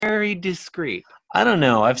very discreet. I don't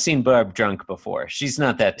know. I've seen Barb drunk before. She's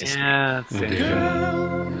not that discreet. Yeah, it'll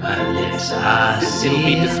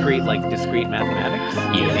be discreet, like discrete mathematics.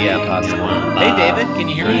 Yeah, possible. Hey, David, can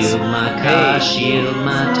you hear us? Shield my car, shield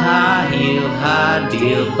my tie, heel, high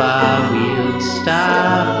deal, bar wheel,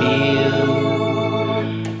 stop you.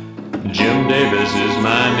 Jim Davis is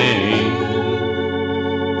my name.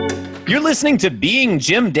 You're listening to Being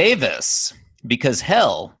Jim Davis, because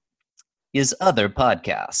hell is other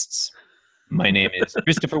podcasts. My name is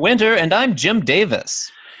Christopher Winter, and I'm Jim Davis.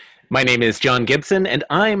 My name is John Gibson, and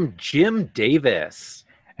I'm Jim Davis.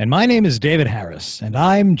 And my name is David Harris, and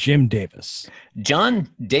I'm Jim Davis. John,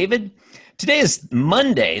 David, today is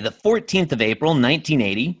Monday, the 14th of April,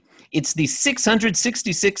 1980. It's the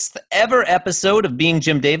 666th ever episode of Being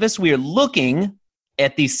Jim Davis. We are looking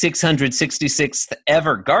at the 666th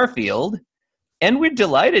ever Garfield, and we're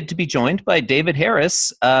delighted to be joined by David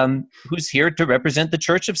Harris, who's here to represent the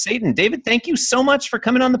Church of Satan. David, thank you so much for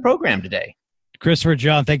coming on the program today. Christopher,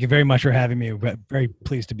 John, thank you very much for having me. We're very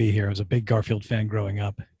pleased to be here. I was a big Garfield fan growing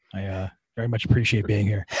up. I very much appreciate being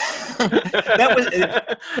here.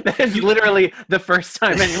 That is literally the first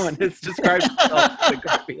time anyone has described himself as a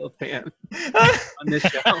Garfield fan on this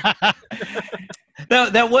show.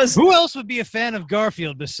 That was... Who else would be a fan of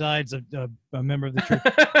Garfield besides a member of the church?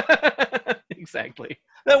 Exactly.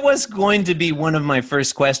 That was going to be one of my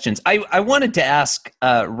first questions. I wanted to ask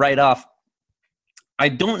right off, I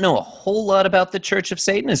don't know a whole lot about the Church of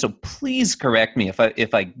Satan, so please correct me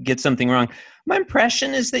if I get something wrong. My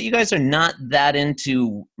impression is that you guys are not that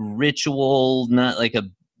into ritual, not like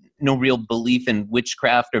no real belief in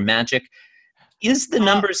witchcraft or magic. Is the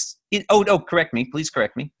numbers... correct me. Please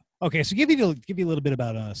correct me. Okay, so give you a little bit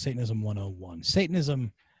about Satanism 101.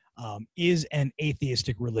 Satanism is an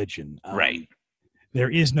atheistic religion. Right. There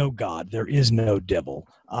is no God. There is no devil.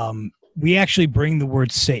 We actually bring the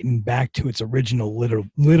word Satan back to its original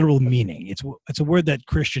literal meaning. It's a word that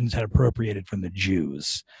Christians had appropriated from the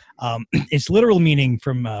Jews. Its literal meaning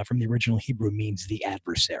from the original Hebrew means the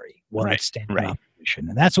adversary, one that stands in opposition.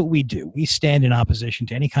 And that's what we do. We stand in opposition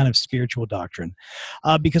to any kind of spiritual doctrine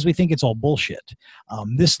because we think it's all bullshit.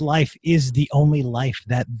 This life is the only life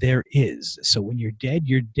that there is. So when you're dead,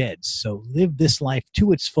 you're dead. So live this life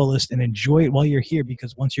to its fullest and enjoy it while you're here,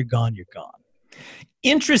 because once you're gone, you're gone.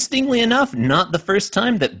 Interestingly enough, not the first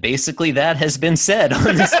time that basically that has been said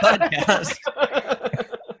on this podcast.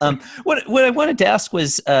 What I wanted to ask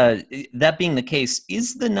was, that being the case,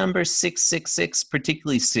 is the number 666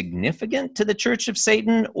 particularly significant to the Church of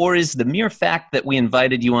Satan, or is the mere fact that we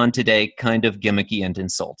invited you on today kind of gimmicky and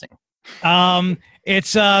insulting?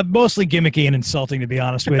 It's mostly gimmicky and insulting, to be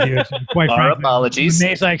honest with you. Quite Our frankly, apologies.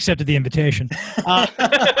 Amazed I accepted the invitation.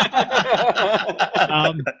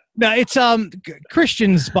 No, it's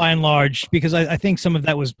Christians by and large, because I think some of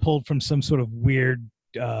that was pulled from some sort of weird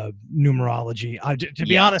numerology. To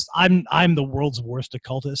be honest, I'm the world's worst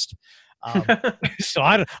occultist. So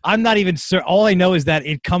I'm not even sure. All I know is that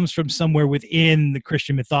it comes from somewhere within the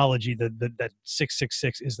Christian mythology that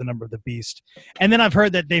 666 is the number of the beast. And then I've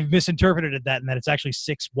heard that they've misinterpreted that and that it's actually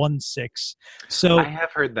 616. So I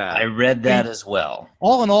have heard that. I read that as well.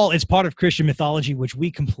 All in all, it's part of Christian mythology, which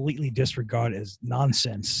we completely disregard as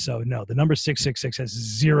nonsense. So no, the number 666 has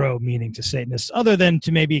zero meaning to Satanists, other than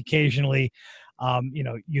to maybe occasionally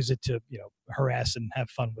use it to, harass and have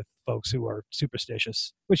fun with folks who are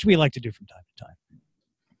superstitious, which we like to do from time to time.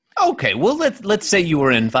 Okay, well, let's say you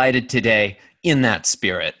were invited today in that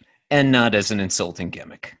spirit and not as an insulting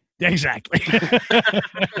gimmick. Exactly.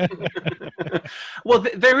 Well,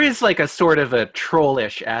 there is like a sort of a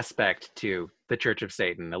trollish aspect to the Church of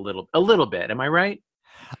Satan, a little bit. Am I right?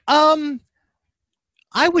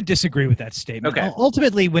 I would disagree with that statement. Okay.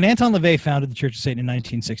 Ultimately, when Anton LaVey founded the Church of Satan in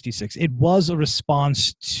 1966, it was a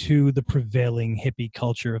response to the prevailing hippie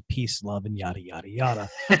culture of peace, love, and yada, yada, yada,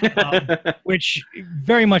 which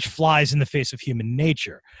very much flies in the face of human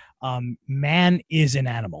nature. Man is an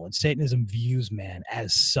animal, and Satanism views man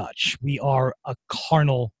as such. We are a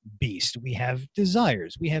carnal beast. We have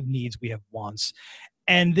desires, we have needs, we have wants,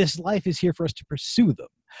 and this life is here for us to pursue them.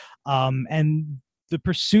 And the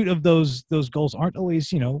pursuit of those goals aren't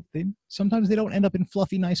always, sometimes they don't end up in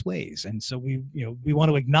fluffy, nice ways. And so we want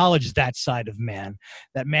to acknowledge that side of man,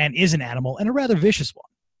 that man is an animal and a rather vicious one.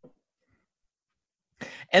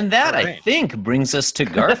 And that, right, I think, brings us to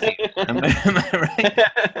Garfield. am I right?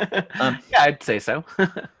 Yeah, I'd say so.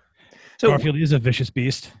 So Garfield is a vicious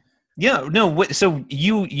beast. Yeah, no, so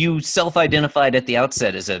you self-identified at the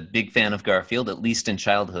outset as a big fan of Garfield, at least in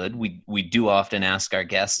childhood. We do often ask our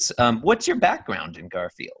guests, what's your background in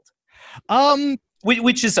Garfield?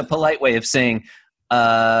 Which is a polite way of saying,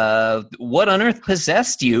 what on earth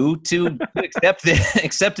possessed you to accept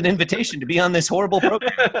an invitation to be on this horrible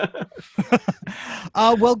program?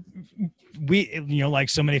 Well, we, like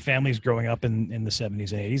so many families growing up in the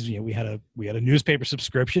 70s and 80s, we had a newspaper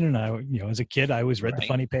subscription, and I, as a kid, I always read the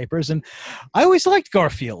funny papers, and I always liked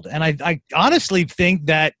Garfield. And I honestly think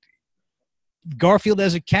that Garfield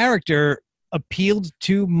as a character appealed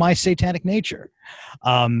to my satanic nature.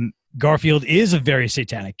 Garfield is a very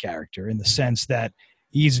satanic character in the sense that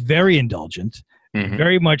he's very indulgent,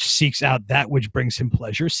 very much seeks out that which brings him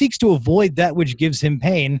pleasure, seeks to avoid that which gives him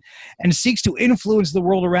pain, and seeks to influence the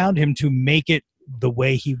world around him to make it the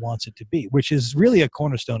way he wants it to be, which is really a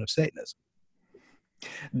cornerstone of Satanism.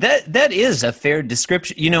 That is a fair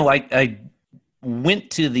description. I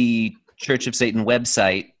went to the Church of Satan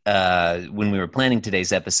website when we were planning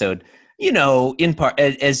today's episode, in part,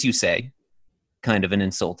 as you say, kind of an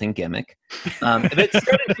insulting gimmick. But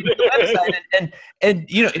started to the website, and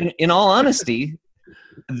in all honesty,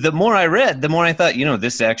 the more I read, the more I thought,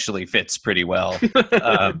 this actually fits pretty well.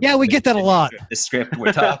 Yeah, we get that a lot. The script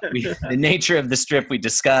we're talking, the nature of the strip we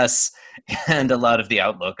discuss, and a lot of the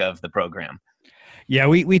outlook of the program. Yeah,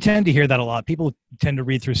 we tend to hear that a lot. People tend to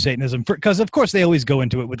read through Satanism because, of course, they always go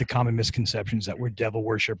into it with the common misconceptions that we're devil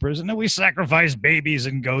worshippers and that we sacrifice babies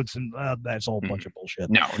and goats, and that's all a bunch of bullshit.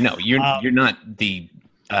 No, you're not the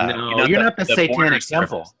you're not the satanic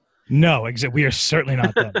temple. No, we are certainly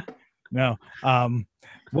not them. No.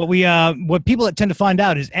 What people tend to find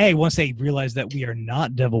out is A, once they realize that we are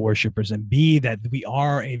not devil worshippers, and B, that we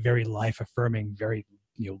are a very life affirming, very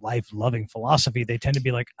life loving philosophy, they tend to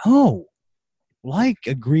be like, oh,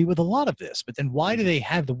 agree with a lot of this, but then why do they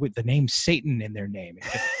have the name Satan in their name?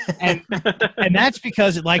 And that's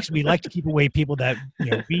because we like to keep away people that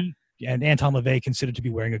we and Anton LaVey considered to be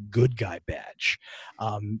wearing a good guy badge.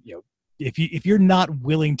 If you're not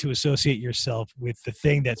willing to associate yourself with the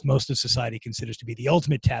thing that most of society considers to be the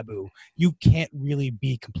ultimate taboo, you can't really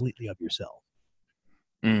be completely of yourself.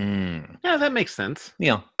 Yeah, that makes sense.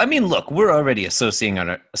 I mean, look, we're already associating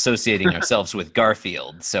ourselves with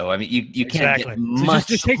Garfield, so I mean, you can't get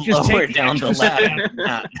much lower down the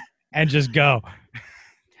ladder and just go.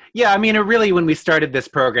 Yeah, I mean, when we started this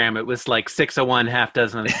program, it was like 6 of one, half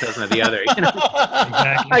dozen of the other.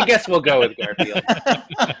 Exactly. I guess we'll go with Garfield.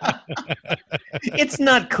 It's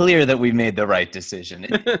not clear that we made the right decision.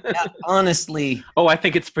 Honestly. Oh, I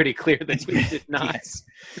think it's pretty clear that we did not. Yes.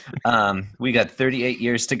 We got 38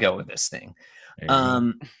 years to go with this thing.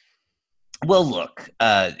 Well, look,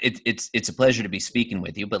 it's a pleasure to be speaking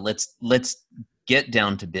with you, but let's get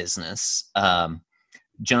down to business.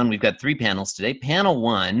 John, we've got 3 panels today. Panel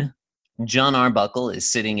 1, John Arbuckle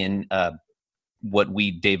is sitting in what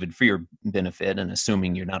we, David, for your benefit, and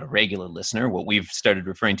assuming you're not a regular listener, what we've started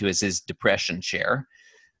referring to as his depression chair.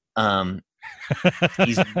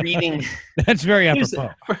 He's reading. That's very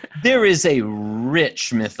apropos. There is a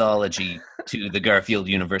rich mythology to the Garfield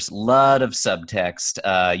universe. A lot of subtext.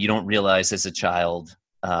 You don't realize as a child,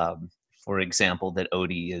 for example, that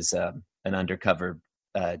Odie is an undercover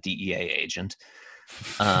DEA agent.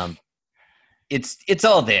 It's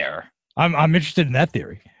all there. I'm interested in that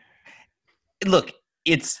theory. Look,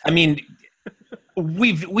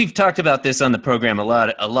 we've talked about this on the program a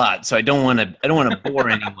lot, so I don't want to bore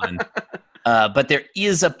anyone. But there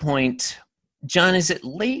is a point, John, is it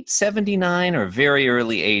late 79 or very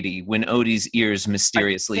early 80 when Odie's ears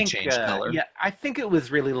mysteriously changed color? Yeah, I think it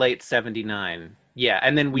was really late 79. Yeah,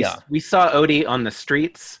 and then we saw Odie on the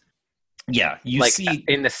streets. Yeah, see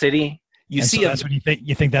in the city. That's when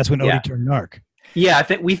you think that's when Odie turned narc. Yeah,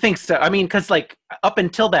 we think so. I mean, because up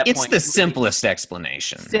until that point, it's the simplest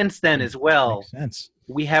explanation. Since then, as well, makes sense.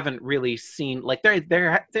 We haven't really seen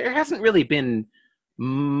there hasn't really been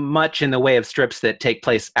much in the way of strips that take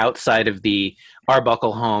place outside of the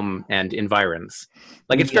Arbuckle home and environs.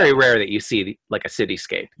 It's very rare that you see a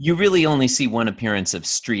cityscape. You really only see one appearance of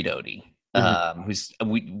Street Odie.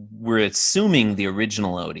 We're assuming the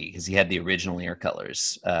original Odie because he had the original ear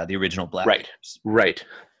colors, the original black ears. Right.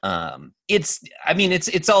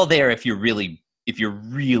 It's all there if you really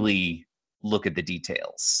look at the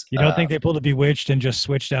details. You don't think they pulled a Bewitched and just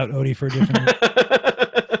switched out Odie for a different?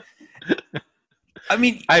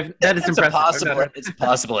 That's impressive. It's a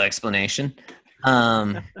possible explanation.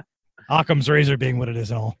 Occam's razor being what it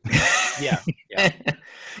is all. Yeah.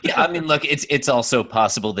 Yeah, look, it's also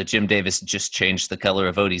possible that Jim Davis just changed the color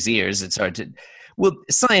of Odie's ears. It's hard to... Well,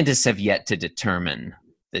 scientists have yet to determine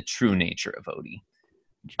the true nature of Odie.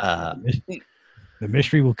 The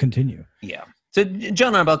mystery will continue. Yeah. So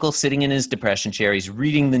John Arbuckle sitting in his depression chair. He's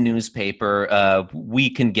reading the newspaper. We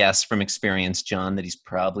can guess from experience, John, that he's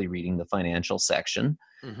probably reading the financial section.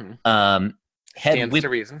 Head Stands whip. to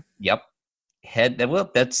reason. Yep. Head. Well,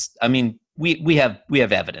 that's. I mean, we have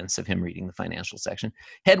evidence of him reading the financial section.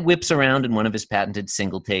 Head whips around in one of his patented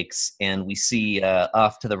single takes, and we see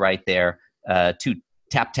off to the right there 2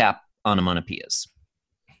 tap onomatopoeias.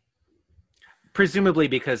 Presumably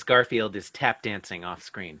because Garfield is tap dancing off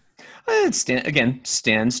screen. It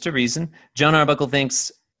stands to reason. John Arbuckle thinks,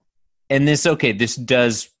 and this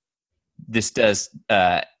does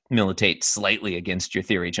militate slightly against your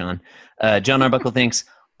theory, John. John Arbuckle thinks,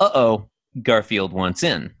 Garfield wants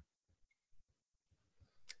in.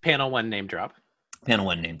 Panel 1 name drop. Panel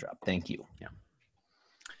 1 name drop. Thank you. Yeah.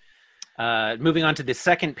 Moving on to the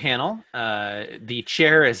second panel, the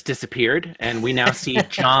chair has disappeared, and we now see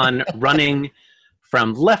John running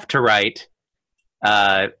from left to right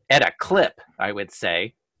at a clip, I would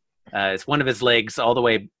say. It's one of his legs all the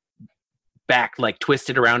way back, like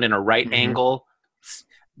twisted around in a right angle,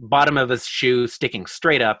 bottom of his shoe sticking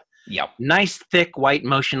straight up. Yep. Nice, thick, white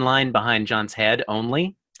motion line behind John's head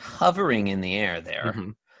only. Hovering in the air there.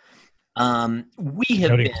 Mm-hmm. We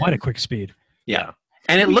have been quite a quick speed. Yeah.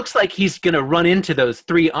 And it looks like he's going to run into those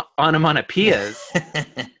 3 onomatopoeias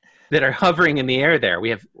that are hovering in the air there. We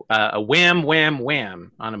have a wham, wham,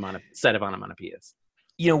 wham set of onomatopoeias.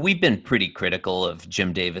 You know, we've been pretty critical of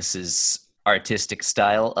Jim Davis's artistic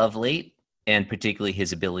style of late, and particularly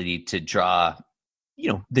his ability to draw,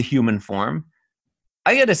 the human form.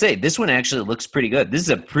 I got to say, this one actually looks pretty good. This is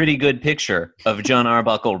a pretty good picture of John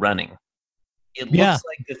Arbuckle running. It looks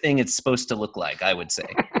like the thing it's supposed to look like, I would say.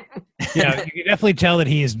 Yeah, you can definitely tell that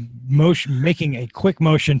he is making a quick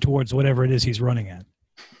motion towards whatever it is he's running at.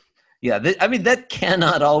 Yeah, that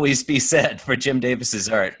cannot always be said for Jim Davis's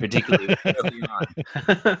art, particularly early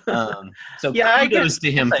on. So kudos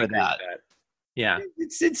to him for that. Yeah,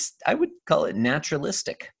 it's I would call it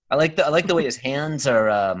naturalistic. I like the way his hands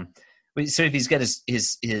are. Sort of, he's got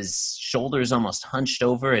his shoulders almost hunched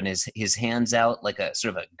over and his hands out like a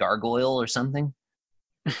sort of a gargoyle or something.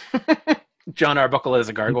 John Arbuckle is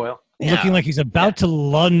a gargoyle. Looking like he's about to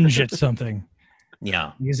lunge at something.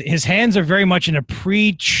 Yeah. His hands are very much in a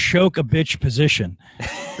pre-choke-a-bitch position.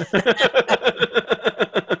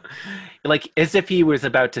 Like as if he was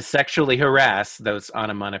about to sexually harass those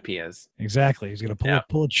onomatopoeias. Exactly. He's going to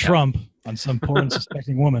pull a trump on some poor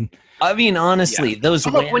unsuspecting woman. I mean, honestly, those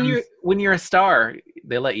when you're a star,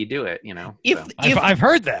 they let you do it, I've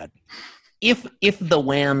heard that. If the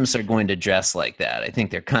Whams are going to dress like that, I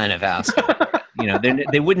think they're kind of asking.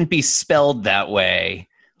 They wouldn't be spelled that way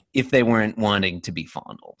if they weren't wanting to be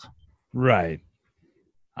fondled. Right.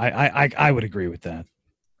 I would agree with that.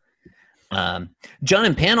 John,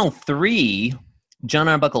 in panel 3, John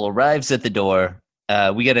Arbuckle arrives at the door.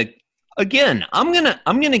 We get again. I'm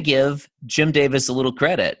gonna give Jim Davis a little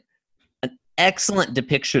credit. An excellent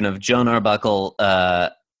depiction of John Arbuckle,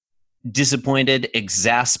 disappointed,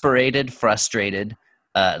 exasperated, frustrated.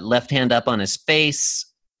 Left hand up on his face,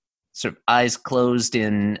 sort of eyes closed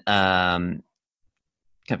in kind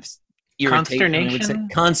of irritation. I would say.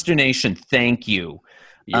 Consternation. Thank you.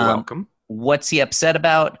 You're welcome. What's he upset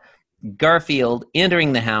about? Garfield,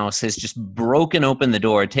 entering the house, has just broken open the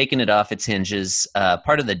door, taken it off its hinges.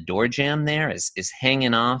 Part of the door jamb there is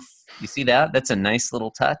hanging off. You see that? That's a nice little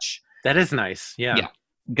touch. That is nice. Yeah.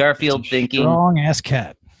 Garfield thinking, strong ass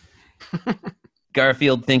cat.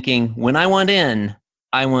 Garfield thinking, when I want in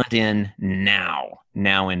now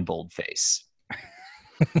in boldface.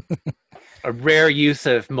 A rare use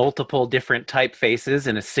of multiple different typefaces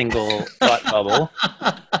in a single thought bubble.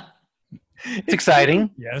 It's exciting.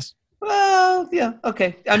 Yes. Well, yeah,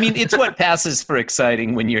 okay. I mean, it's what passes for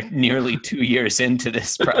exciting when you're nearly 2 years into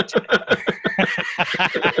this project.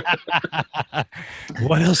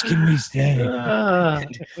 What else can we say?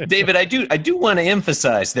 David, I do want to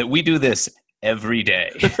emphasize that we do this every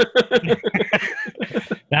day.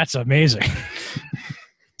 That's amazing.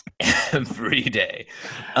 Every day.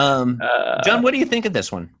 John, what do you think of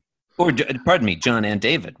this one? Or, pardon me, John and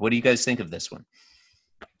David, what do you guys think of this one?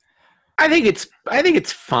 I think it's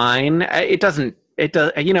fine. It doesn't.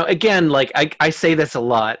 Again, like I say this a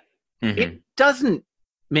lot. Mm-hmm. It doesn't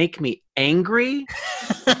make me angry.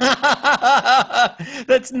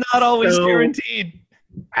 That's not always guaranteed.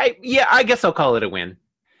 I guess I'll call it a win.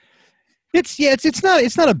 It's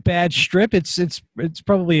not a bad strip. It's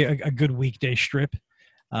probably a good weekday strip.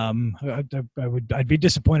 I'd be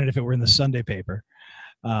disappointed if it were in the Sunday paper.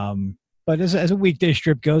 But as a weekday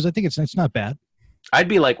strip goes, I think it's not bad. I'd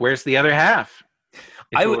be like, where's the other half?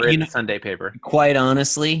 If it were in the Sunday paper. Quite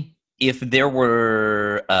honestly, if there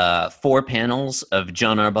were 4 panels of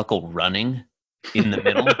John Arbuckle running in the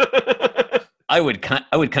middle, I would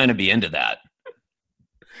kind of be into that.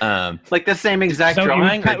 Like the same exact So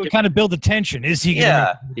drawing. we kind of build the tension. Is he going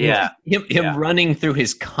Yeah. Yeah. Him running through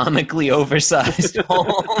his comically oversized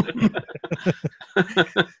home.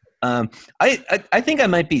 I think I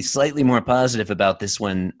might be slightly more positive about this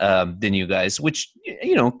one than you guys, which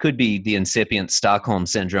could be the incipient Stockholm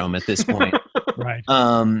syndrome at this point. Right.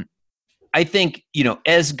 I think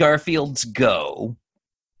as Garfields go,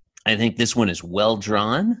 I think this one is well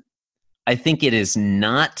drawn. I think it is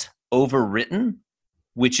not overwritten,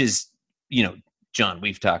 which is John,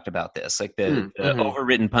 we've talked about this. Like the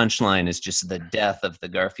overwritten punchline is just the death of the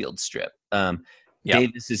Garfield strip.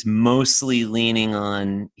 Davis is mostly leaning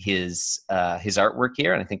on his artwork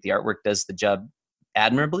here, and I think the artwork does the job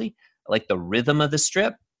admirably. I like the rhythm of the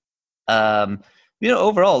strip.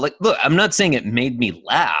 Overall, look, I'm not saying it made me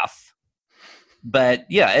laugh, but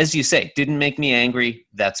yeah, as you say, didn't make me angry.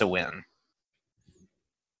 That's a win.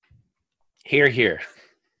 Here, here.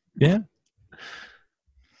 Yeah.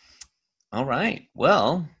 All right.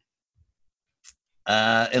 Well,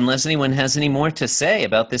 unless anyone has any more to say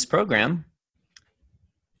about this program.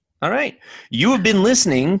 All right. You have been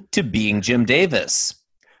listening to Being Jim Davis.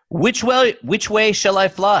 Which way shall I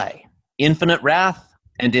fly? Infinite wrath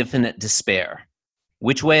and infinite despair.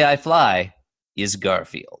 Which way I fly is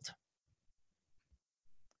Garfield.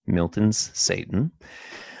 Milton's Satan.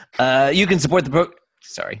 You can support the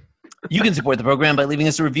program by leaving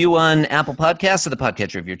us a review on Apple Podcasts or the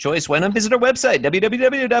podcatcher of your choice. Why not visit our website,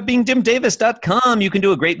 www.beingjimdavis.com. You can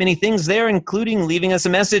do a great many things there, including leaving us a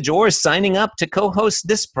message or signing up to co-host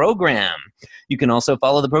this program. You can also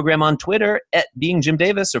follow the program on Twitter at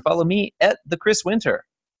 @BeingJimDavis or follow me at the Chris Winter.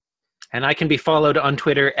 And I can be followed on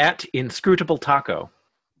Twitter at InscrutableTaco.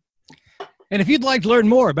 And if you'd like to learn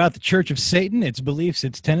more about the Church of Satan, its beliefs,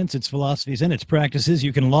 its tenets, its philosophies, and its practices,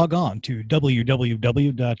 you can log on to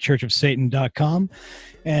www.churchofsatan.com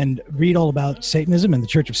and read all about Satanism and the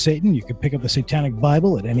Church of Satan. You can pick up the Satanic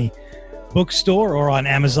Bible at any bookstore or on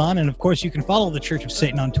Amazon. And, of course, you can follow the Church of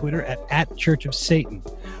Satan on Twitter at Church of Satan.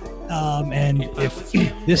 And if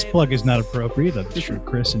this plug is not appropriate, I'm sure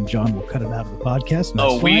Chris and John will cut it out of the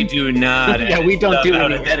podcast. We do not. Yeah, we don't do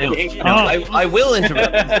any editing. No, I will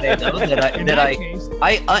interrupt and say, though, that I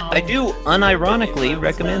do unironically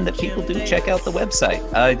recommend that people do check out the website.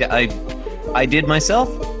 I did myself,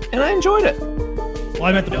 and I enjoyed it. Well,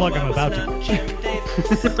 I meant the plug I'm about to.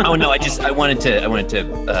 Oh no, I wanted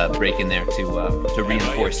to break in there to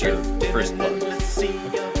reinforce your first plug.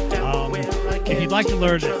 If you'd like to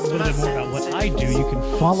learn a little bit more about what I do, you can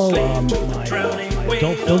follow my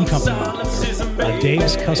adult film company on Twitter,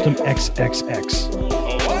 Dave's Custom XXX.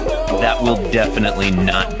 That will definitely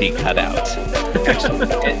not be cut out.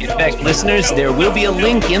 In fact, listeners, there will be a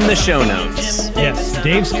link in the show notes. Yes,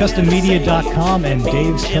 davescustommedia.com and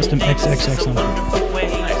Dave's Custom XXX on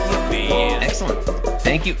Twitter. Excellent.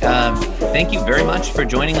 Thank you. Thank you very much for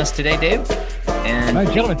joining us today, Dave. And all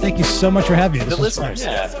right, gentlemen, thank you so much for having me. The listeners.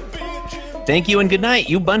 Thank you and good night,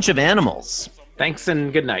 you bunch of animals. Thanks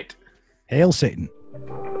and good night. Hail Satan.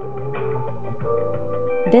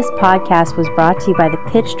 This podcast was brought to you by the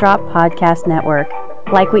Pitch Drop Podcast Network.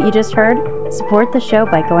 Like what you just heard? Support the show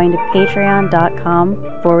by going to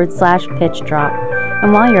patreon.com/pitchdrop.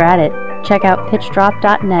 And while you're at it, check out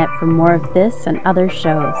pitchdrop.net for more of this and other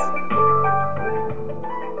shows.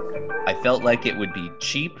 I felt like it would be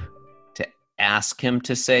cheap to ask him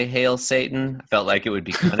to say Hail Satan. I felt like it would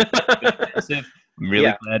be kind of offensive. I'm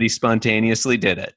really glad he spontaneously did it.